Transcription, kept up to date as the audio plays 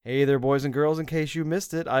Hey there, boys and girls. In case you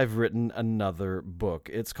missed it, I've written another book.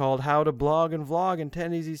 It's called How to Blog and Vlog in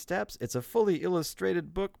 10 Easy Steps. It's a fully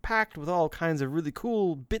illustrated book packed with all kinds of really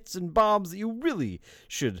cool bits and bobs that you really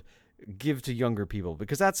should give to younger people,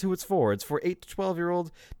 because that's who it's for. It's for 8 to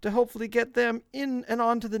 12-year-olds to hopefully get them in and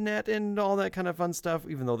onto the net and all that kind of fun stuff,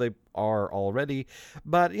 even though they are already.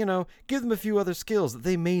 But, give them a few other skills that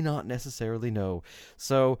they may not necessarily know.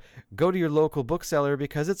 So go to your local bookseller,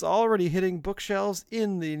 because it's already hitting bookshelves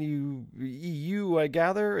in the EU, I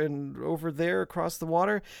gather, and over there across the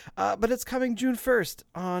water. But it's coming June 1st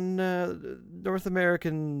on North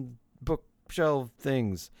American bookshelf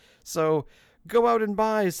things. So go out and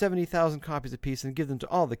buy 70,000 copies apiece and give them to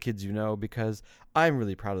all the kids you know, because I'm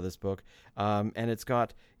really proud of this book. And it's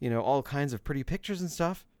got, all kinds of pretty pictures and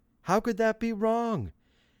stuff. How could that be wrong?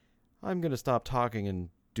 I'm going to stop talking and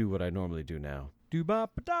do what I normally do now.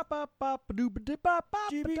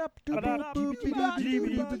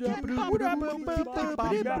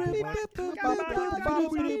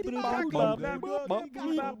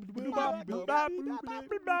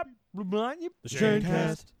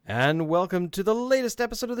 Shanecast. And welcome to the latest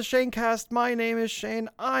episode of the Shanecast. My name is Shane.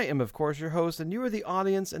 I am, of course, your host, and you are the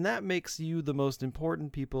audience, and that makes you the most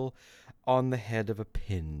important people on the head of a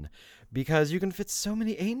pin, because you can fit so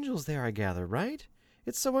many angels there, I gather, right?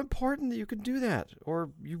 It's so important that you can do that.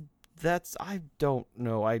 I don't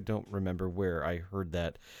know. I don't remember where I heard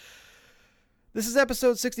that. This is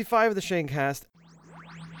episode 65 of the Shanecast.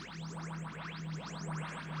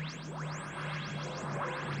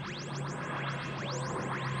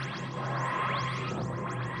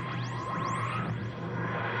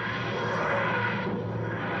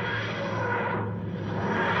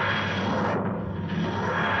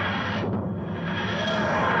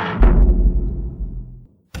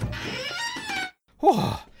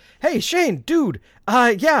 Whoa. Hey, Shane, dude.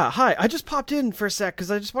 Yeah, hi. I just popped in for a sec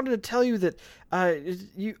because I just wanted to tell you that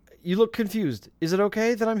you look confused. Is it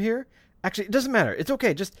okay that I'm here? Actually, it doesn't matter. It's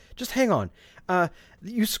okay. Just hang on.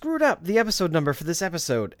 You screwed up the episode number for this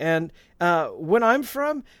episode, and when I'm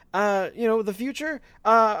from, the future,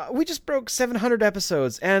 we just broke 700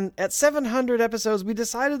 episodes, and at 700 episodes, we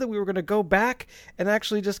decided that we were going to go back and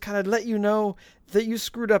actually just kind of let you know that you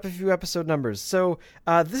screwed up a few episode numbers. So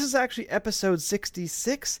this is actually episode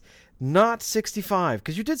 66, not 65,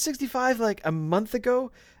 because you did 65 like a month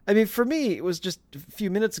ago. I mean, for me, it was just a few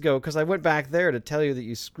minutes ago, because I went back there to tell you that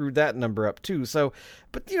you screwed that number up too. So,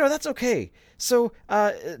 but that's okay. So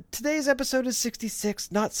today's episode is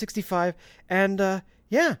 66, not 65, and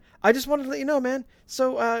yeah, I just wanted to let you know, man.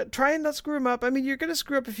 So try and not screw them up. I mean, you're gonna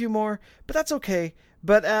screw up a few more, but that's okay.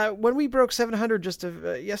 But when we broke 700 just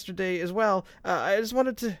yesterday as well, I just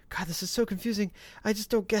wanted to... God, this is so confusing. I just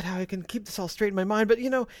don't get how I can keep this all straight in my mind. But,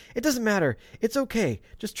 it doesn't matter. It's okay.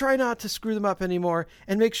 Just try not to screw them up anymore,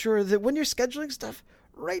 and make sure that when you're scheduling stuff,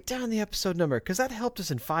 write down the episode number, because that helped us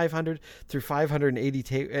in 500 through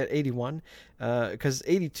 581, because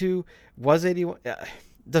 82 was 81.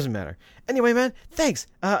 Doesn't matter. Anyway, man, thanks.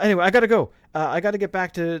 Anyway, I gotta go. I gotta get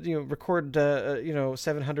back to record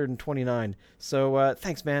 729. So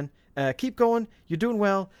thanks, man. Keep going. You're doing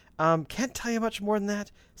well. Can't tell you much more than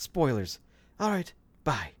that. Spoilers. All right.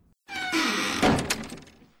 Bye.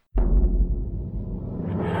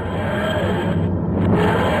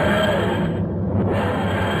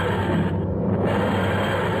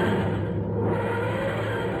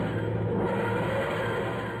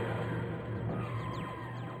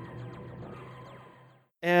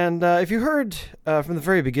 And if you heard from the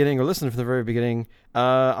very beginning, or listened from the very beginning,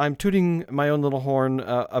 I'm tooting my own little horn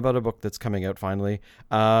about a book that's coming out finally,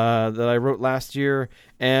 that I wrote last year,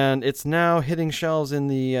 and it's now hitting shelves in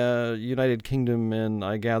the United Kingdom, and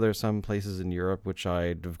I gather some places in Europe, which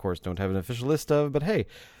I, of course, don't have an official list of, but hey,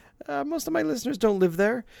 most of my listeners don't live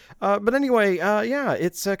there. But anyway, yeah,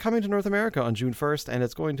 it's coming to North America on June 1st, and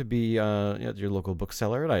it's going to be at your local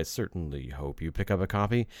bookseller, and I certainly hope you pick up a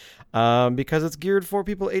copy, because it's geared for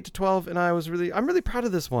people 8 to 12, and I'm really proud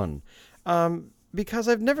of this one. Because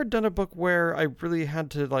I've never done a book where I really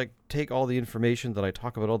had to take all the information that I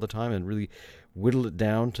talk about all the time and really whittle it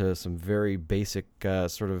down to some very basic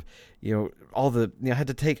sort of, I had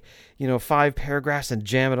to take, 5 paragraphs and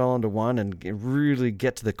jam it all into one and really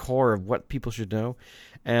get to the core of what people should know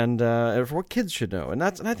and for what kids should know. And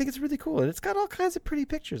I think it's really cool. And it's got all kinds of pretty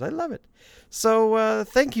pictures. I love it. So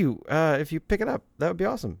thank you. If you pick it up, that would be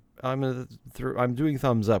awesome. I'm doing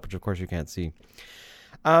thumbs up, which of course you can't see.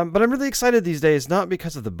 But I'm really excited these days, not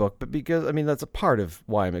because of the book, but because, that's a part of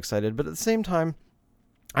why I'm excited. But at the same time,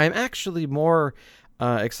 I'm actually more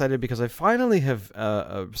excited because I finally have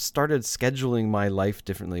started scheduling my life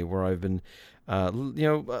differently, where I've been,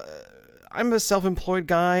 I'm a self-employed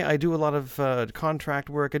guy. I do a lot of contract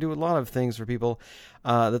work. I do a lot of things for people.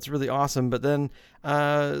 That's really awesome. But then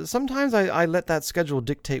sometimes I let that schedule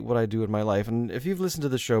dictate what I do in my life. And if you've listened to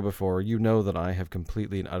the show before, you know that I have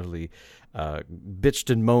completely and utterly bitched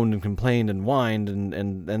and moaned and complained and whined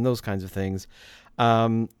and those kinds of things.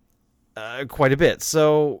 Quite a bit.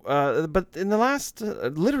 So, but in the last,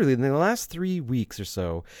 literally in the last 3 weeks or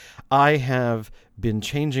so, I have been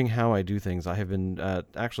changing how I do things. I have been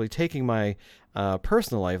actually taking my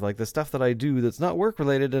personal life, like the stuff that I do that's not work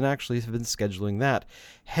related, and actually have been scheduling that.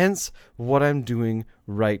 Hence, what I'm doing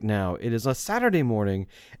right now. It is a Saturday morning,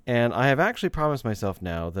 and I have actually promised myself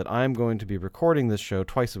now that I'm going to be recording this show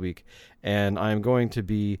twice a week, and I'm going to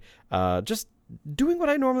be just doing what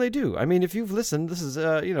I normally do. I mean, if you've listened, this is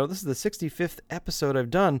this is the 65th episode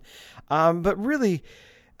I've done, but really,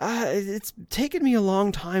 it's taken me a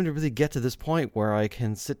long time to really get to this point where I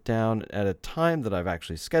can sit down at a time that I've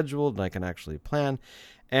actually scheduled and I can actually plan,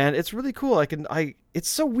 and it's really cool. It's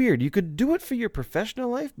so weird. You could do it for your professional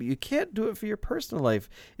life, but you can't do it for your personal life,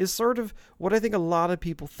 is sort of what I think a lot of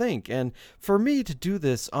people think. And for me to do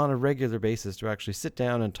this on a regular basis, to actually sit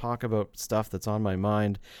down and talk about stuff that's on my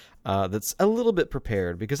mind, that's a little bit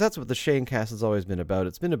prepared, because that's what the Shane Cast has always been about.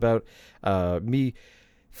 It's been about me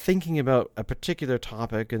thinking about a particular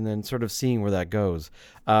topic and then sort of seeing where that goes.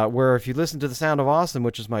 Where if you listen to The Sound of Awesome,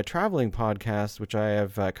 which is my traveling podcast, which I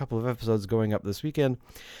have a couple of episodes going up this weekend,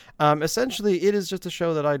 essentially it is just a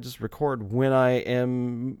show that I just record when I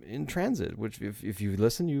am in transit, which if you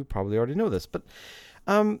listen, you probably already know this. But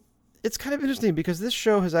it's kind of interesting because this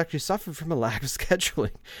show has actually suffered from a lack of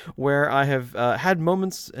scheduling, where I have had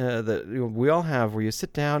moments that we all have where you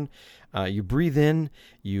sit down, you breathe in,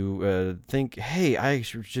 you think, hey, I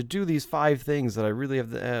should do these 5 things that I really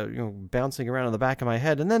have bouncing around in the back of my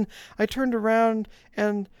head. And then I turned around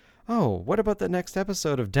and, oh, what about the next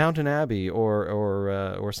episode of Downton Abbey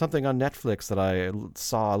or something on Netflix that I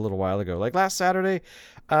saw a little while ago? Like last Saturday,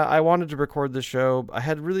 I wanted to record the show. I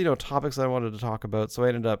had really no topics that I wanted to talk about, so I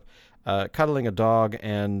ended up cuddling a dog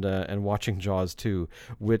and watching Jaws 2,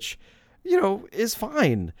 which, is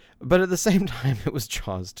fine. But at the same time, it was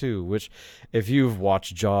Jaws 2, which, if you've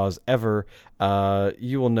watched Jaws ever,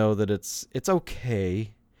 you will know that it's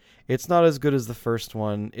okay. It's not as good as the first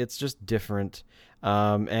one. It's just different.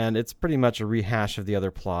 And it's pretty much a rehash of the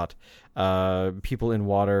other plot. People in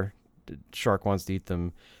water, shark wants to eat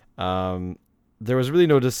them. There was really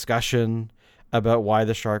no discussion about why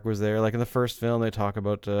the shark was there. Like in the first film, they talk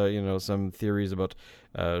about some theories about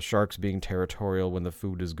sharks being territorial when the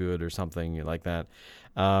food is good or something like that.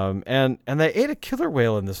 And they ate a killer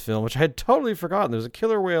whale in this film, which I had totally forgotten. There's a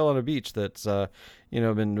killer whale on a beach that's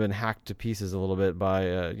been hacked to pieces a little bit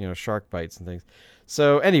by shark bites and things.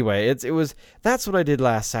 So anyway, that's what I did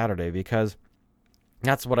last Saturday, because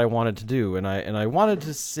that's what I wanted to do, and I wanted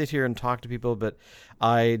to sit here and talk to people, but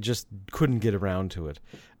I just couldn't get around to it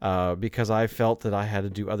because I felt that I had to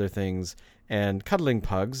do other things. And cuddling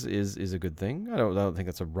pugs is a good thing. I don't think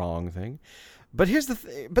that's a wrong thing. But here's the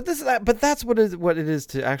thing. But that's what it is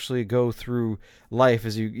to actually go through life.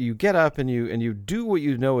 Is you get up and you do what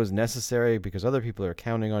you know is necessary because other people are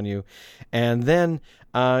counting on you, and then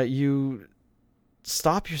you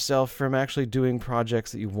stop yourself from actually doing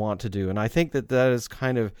projects that you want to do. And I think that is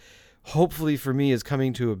kind of, hopefully for me, is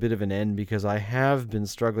coming to a bit of an end, because I have been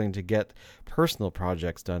struggling to get personal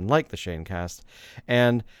projects done, like the Shane Cast,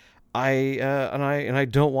 and I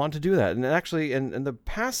don't want to do that. And actually, in the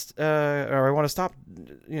past, or I want to stop,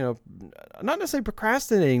 not necessarily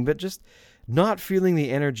procrastinating, but just not feeling the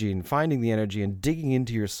energy and finding the energy and digging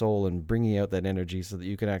into your soul and bringing out that energy so that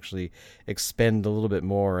you can actually expend a little bit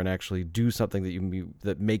more and actually do something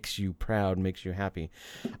that makes you proud, makes you happy.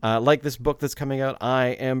 Like this book that's coming out, I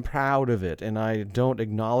am proud of it, and I don't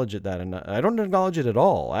acknowledge it and I don't acknowledge it at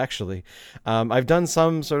all, actually. I've done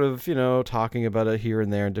some sort of, talking about it here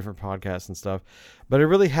and there in different podcasts and stuff, but I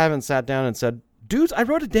really haven't sat down and said, dudes, I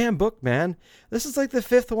wrote a damn book, man. This is like the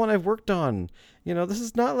 5th one I've worked on. This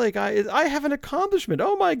is not like I have an accomplishment.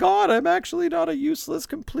 Oh my God, I'm actually not a useless,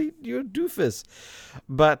 complete doofus.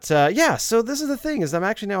 But so this is the thing, is I'm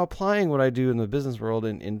actually now applying what I do in the business world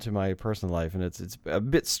into my personal life. And it's a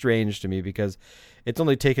bit strange to me because it's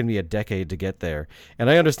only taken me a decade to get there. And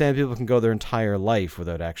I understand people can go their entire life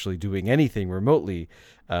without actually doing anything remotely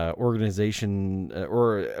organization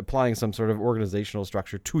or applying some sort of organizational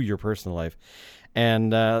structure to your personal life.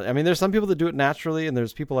 And there's some people that do it naturally, and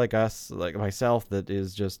there's people like us, like myself, that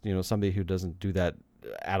is just somebody who doesn't do that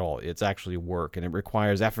at all. It's actually work, and it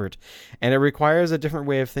requires effort, and it requires a different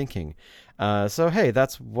way of thinking. So hey,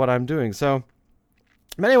 that's what I'm doing. So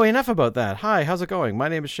But anyway, enough about that. Hi, how's it going? My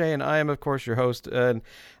name is Shane. I am, of course, your host. And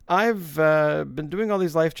I've been doing all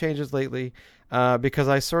these life changes lately because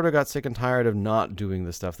I sort of got sick and tired of not doing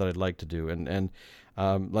the stuff that I'd like to do. And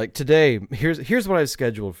like today, here's what I've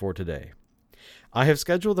scheduled for today. I have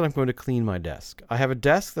scheduled that I'm going to clean my desk. I have a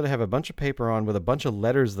desk that I have a bunch of paper on with a bunch of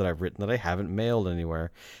letters that I've written that I haven't mailed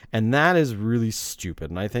anywhere. And that is really stupid.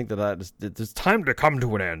 And I think that it's time to come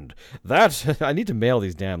to an end. I need to mail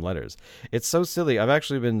these damn letters. It's so silly. I've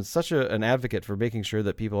actually been such an advocate for making sure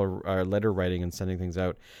that people are letter writing and sending things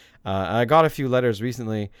out. I got a few letters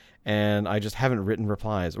recently, and I just haven't written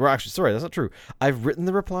replies. Or actually, sorry, that's not true. I've written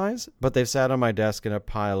the replies, but they've sat on my desk in a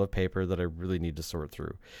pile of paper that I really need to sort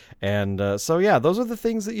through. And so, yeah, those are the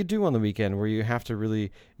things that you do on the weekend where you have to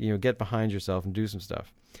really, get behind yourself and do some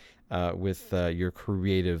stuff with your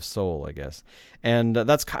creative soul, I guess. And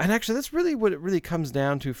actually, that's really what it really comes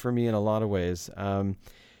down to for me in a lot of ways.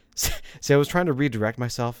 See, I was trying to redirect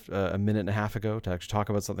myself a minute and a half ago to actually talk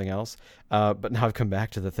about something else, but now I've come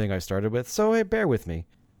back to the thing I started with, so hey, bear with me.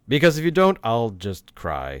 Because if you don't, I'll just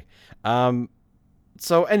cry.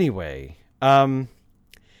 So anyway, I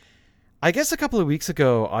guess a couple of weeks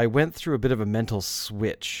ago, I went through a bit of a mental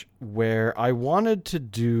switch where I wanted to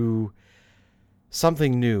do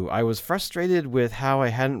something new. I was frustrated with how I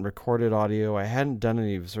hadn't recorded audio. I hadn't done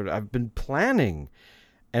I've been planning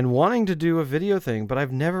and wanting to do a video thing, but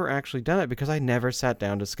I've never actually done it because I never sat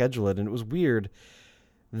down to schedule it. And it was weird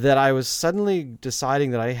that I was suddenly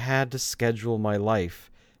deciding that I had to schedule my life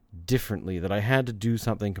differently, that I had to do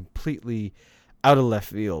something completely out of left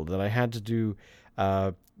field, that I had to do,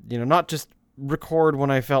 not just record when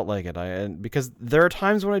I felt like it. Because there are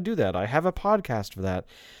times when I do that. I have a podcast for that.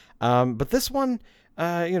 But this one,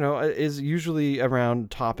 is usually around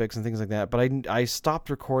topics and things like that. But I stopped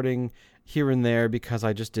recording here and there because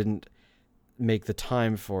I just didn't make the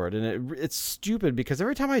time for it. And it's stupid because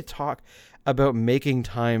every time I talk about making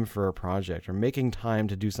time for a project or making time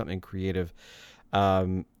to do something creative,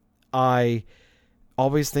 I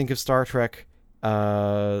always think of Star Trek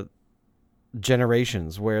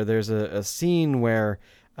Generations, where there's a scene where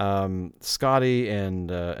Scotty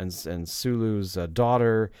and Sulu's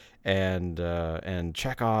daughter and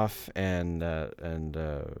Chekhov and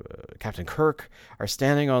Captain Kirk are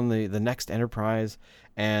standing on the next Enterprise,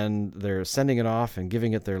 and they're sending it off and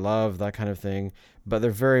giving it their love, that kind of thing. But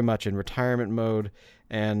they're very much in retirement mode.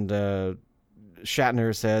 And Kirk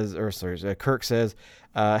says,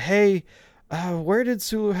 "Hey, where did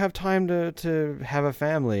Sulu have time to have a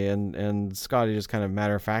family?" And Scotty just kind of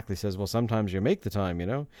matter-of-factly says, "Well, sometimes you make the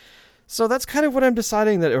time, So that's kind of what I'm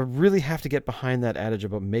deciding, that I really have to get behind that adage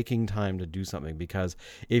about making time to do something, because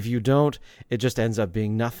if you don't, it just ends up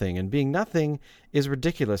being nothing. And being nothing is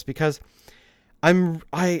ridiculous, because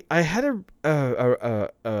I had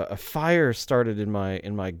a fire started in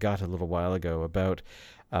my gut a little while ago about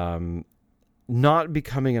not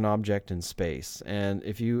becoming an object in space. And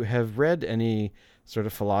if you have read any sort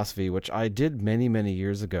of philosophy, which I did many, many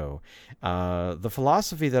years ago, the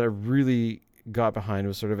philosophy that I really got behind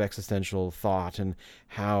was sort of existential thought, and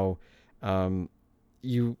how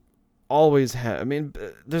you always have,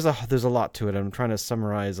 there's a lot to it. I'm trying to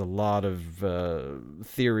summarize a lot of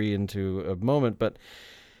theory into a moment, but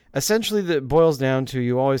essentially that boils down to,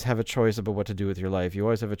 you always have a choice about what to do with your life. You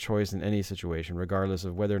always have a choice in any situation, regardless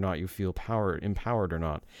of whether or not you feel empowered or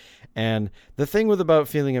not. And the thing about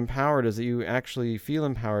feeling empowered is that you actually feel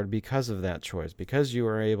empowered because of that choice, because you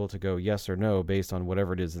are able to go yes or no based on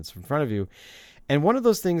whatever it is that's in front of you. And one of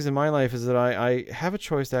those things in my life is that I have a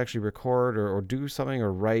choice to actually record or do something,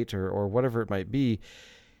 or write or whatever it might be.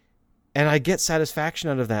 And I get satisfaction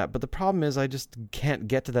out of that. But the problem is I just can't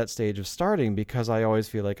get to that stage of starting, because I always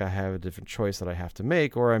feel like I have a different choice that I have to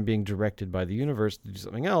make, or I'm being directed by the universe to do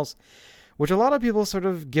something else, which a lot of people sort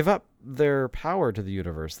of give up their power to the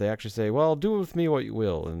universe. They actually say, well, do with me what you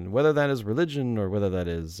will. And whether that is religion, or whether that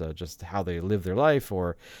is just how they live their life,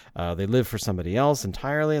 or they live for somebody else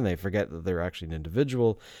entirely and they forget that they're actually an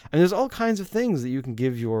individual. And there's all kinds of things that you can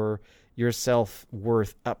give your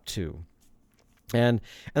self-worth up to. And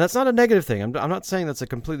that's not a negative thing. I'm not saying that's a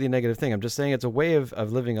completely negative thing. I'm just saying it's a way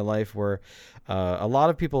of living a life where a lot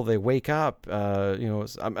of people, they wake up,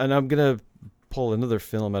 and I'm going to pull another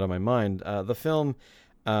film out of my mind. The film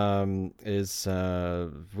is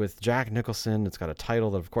with Jack Nicholson. It's got a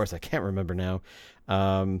title that, of course, I can't remember now.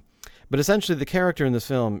 But essentially, the character in this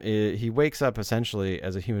film, he wakes up essentially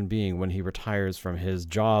as a human being when he retires from his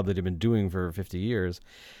job that he'd been doing for 50 years.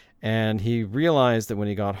 And he realized that when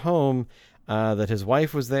he got home, that his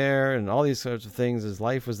wife was there and all these sorts of things. His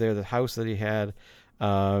life was there, the house that he had.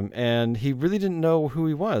 And he really didn't know who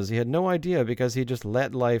he was. He had no idea because he just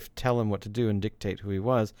let life tell him what to do and dictate who he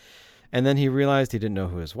was. And then he realized he didn't know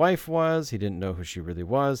who his wife was. He didn't know who she really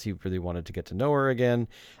was. He really wanted to get to know her again.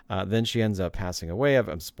 Then she ends up passing away.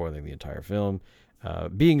 I'm spoiling the entire film.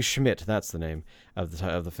 Being Schmidt, that's the name of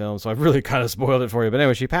the film. So I've really kind of spoiled it for you. But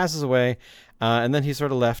anyway, she passes away. And then he's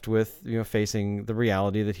sort of left with, facing the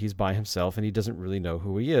reality that he's by himself and he doesn't really know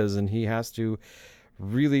who he is. And he has to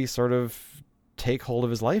really sort of take hold of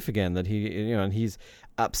his life again, that and he's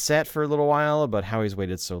upset for a little while about how he's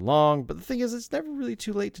waited so long. But the thing is, it's never really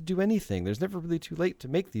too late to do anything. There's never really too late to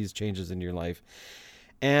make these changes in your life.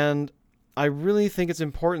 And I really think it's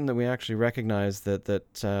important that we actually recognize that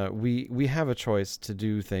we have a choice to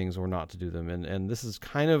do things or not to do them. And this is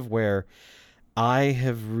kind of where I've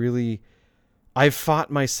fought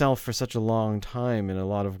myself for such a long time in a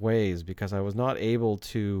lot of ways, because I was not able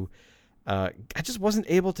to, I just wasn't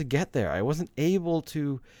able to get there. I wasn't able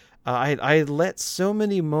to, I let so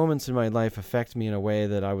many moments in my life affect me in a way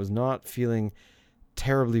that I was not feeling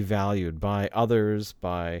terribly valued by others,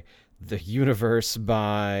 by the universe,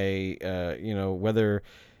 by, whether,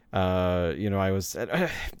 I was,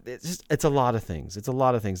 it's a lot of things. It's a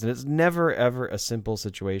lot of things. And it's never, ever a simple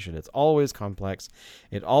situation. It's always complex.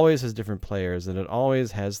 It always has different players, and it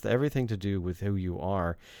always has everything to do with who you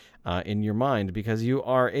are in your mind, because you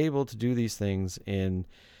are able to do these things And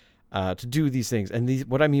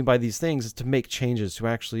what I mean by these things is to make changes, to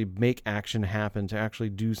actually make action happen, to actually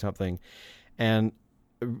do something. And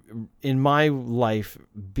in my life,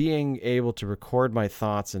 being able to record my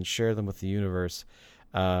thoughts and share them with the universe,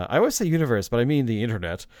 I always say universe, but I mean the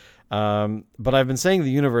internet. But I've been saying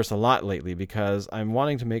the universe a lot lately because I'm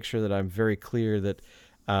wanting to make sure that I'm very clear that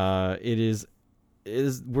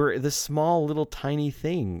we're this small little tiny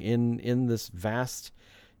thing in this vast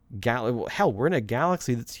galaxy. Hell, we're in a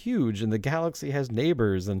galaxy that's huge, and the galaxy has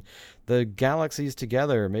neighbors, and the galaxies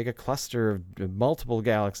together make a cluster of multiple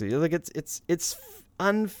galaxies. Like it's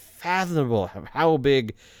unfathomable how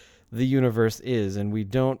big the universe is, and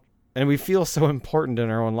we feel so important in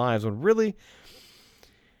our own lives when really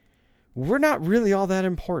we're not really all that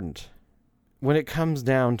important when it comes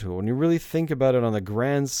down to it. When you really think about it on the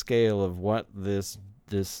grand scale of what this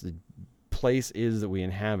place is that we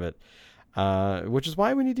inhabit, which is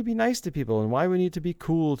why we need to be nice to people and why we need to be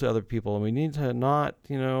cool to other people, and we need to not,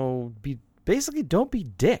 don't be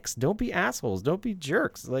dicks, don't be assholes, don't be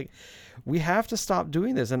jerks. Like, we have to stop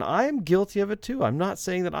doing this, and I am guilty of it too. I'm not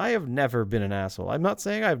saying that I have never been an asshole. I'm not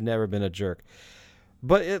saying I've never been a jerk,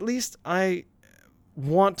 but at least I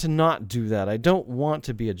want to not do that. I don't want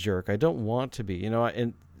to be a jerk. I don't want to be, and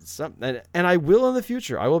I will in the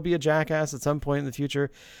future. I will be a jackass at some point in the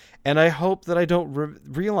future. And I hope that I don't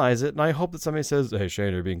realize it. And I hope that somebody says, "Hey,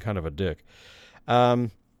 Shane, you're being kind of a dick."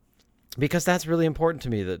 Because that's really important to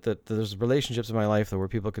me, that there's relationships in my life where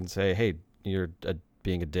people can say, "Hey, you're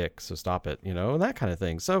being a dick, so stop it," and that kind of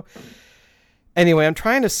thing. So anyway, I'm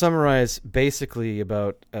trying to summarize basically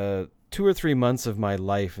about 2 or 3 months of my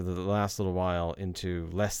life of the last little while into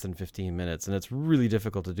less than 15 minutes. And it's really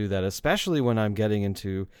difficult to do that, especially when I'm getting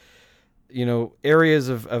into areas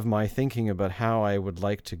of my thinking about how I would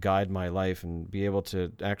like to guide my life and be able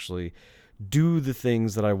to actually do the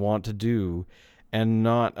things that I want to do and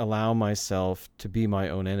not allow myself to be my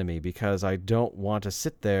own enemy, because I don't want to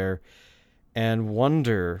sit there and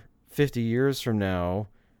wonder 50 years from now,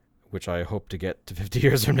 which I hope to get to 50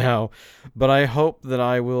 years from now, but I hope that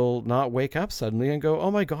I will not wake up suddenly and go,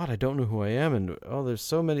 "Oh my God, I don't know who I am." And, there's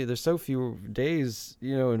so few days,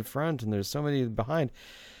 in front, and there's so many behind.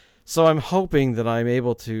 So I'm hoping that I'm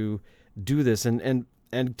able to do this and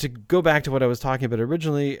to go back to what I was talking about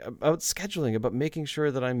originally about scheduling, about making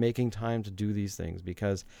sure that I'm making time to do these things,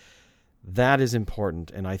 because that is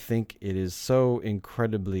important. And I think it is so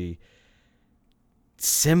incredibly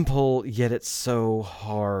simple, yet it's so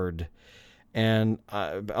hard. And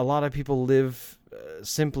a lot of people live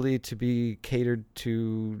simply to be catered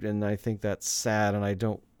to, and I think that's sad, and I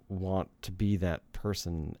don't want to be that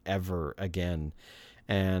person ever again.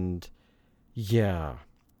 And yeah,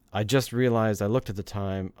 I just realized, I looked at the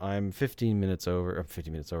time, I'm 15 minutes over.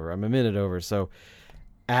 I'm a minute over. So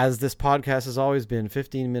as this podcast has always been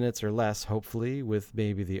 15 minutes or less, hopefully, with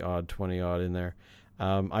maybe the odd 20 odd in there.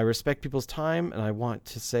 I respect people's time, and I want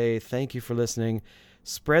to say thank you for listening.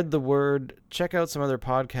 Spread the word. Check out some other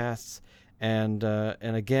podcasts. And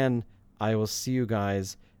again, I will see you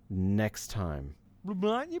guys next time. The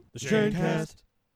Shanecast.